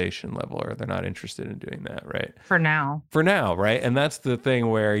organization level, or they're not interested in doing that, right? For now, right? And that's the thing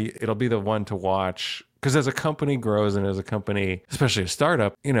where it'll be the one to watch. Because as a company grows and as a company, especially a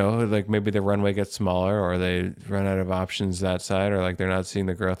startup, like maybe the runway gets smaller or they run out of options that side, or like they're not seeing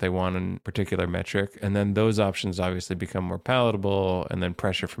the growth they want in a particular metric. And then those options obviously become more palatable, and then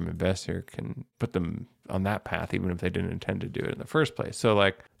pressure from investor can put them on that path, even if they didn't intend to do it in the first place. So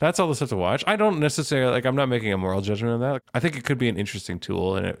like that's all the stuff to watch. I don't necessarily, like I'm not making a moral judgment on that. I think it could be an interesting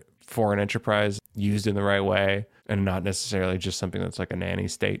tool for an enterprise used in the right way and not necessarily just something that's like a nanny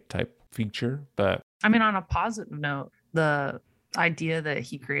state type feature. But I mean, on a positive note, the idea that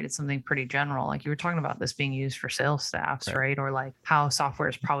he created something pretty general, like you were talking about this being used for sales staffs, right? Or like how software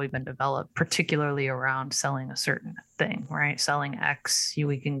has probably been developed, particularly around selling a certain thing, right? Selling X,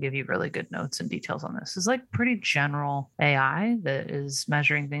 we can give you really good notes and details on this. It's like pretty general AI that is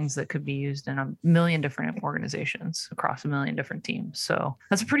measuring things that could be used in 1 million different organizations across 1 million different teams. So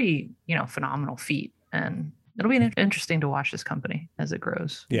that's a pretty, phenomenal feat. And it'll be interesting to watch this company as it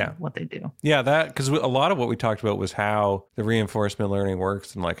grows. Yeah. What they do. Yeah, because a lot of what we talked about was how the reinforcement learning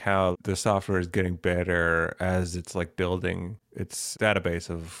works and like how the software is getting better as it's like building its database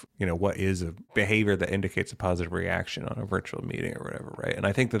of, what is a behavior that indicates a positive reaction on a virtual meeting or whatever, right? And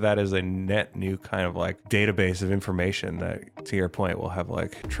I think that is a net new kind of like database of information that, to your point, will have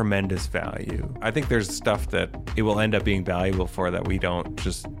like tremendous value. I think there's stuff that it will end up being valuable for that we don't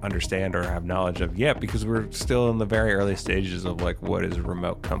just understand or have knowledge of yet, because we're still in the very early stages of like what is a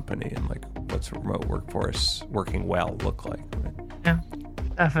remote company and like what's a remote workforce working well look like, right? Yeah.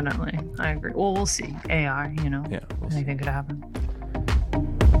 Definitely. I agree. Well, we'll see. AI, anything could happen.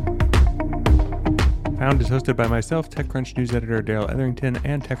 Found is hosted by myself, TechCrunch news editor Daryl Etherington,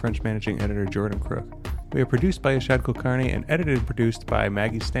 and TechCrunch managing editor Jordan Crook. We are produced by Yashad Kulkarni and edited and produced by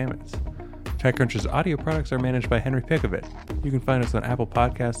Maggie Stamets. TechCrunch's audio products are managed by Henry Pickavet. You can find us on Apple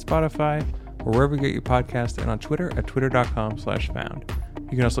Podcasts, Spotify, or wherever you get your podcasts, and on Twitter at twitter.com/found.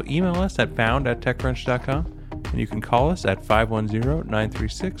 You can also email us at found@techcrunch.com. And you can call us at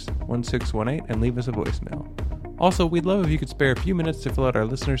 510-936-1618 and leave us a voicemail. Also, we'd love if you could spare a few minutes to fill out our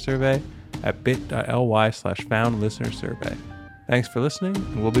listener survey at bit.ly/found listener survey. Thanks for listening,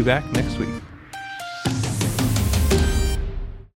 and we'll be back next week.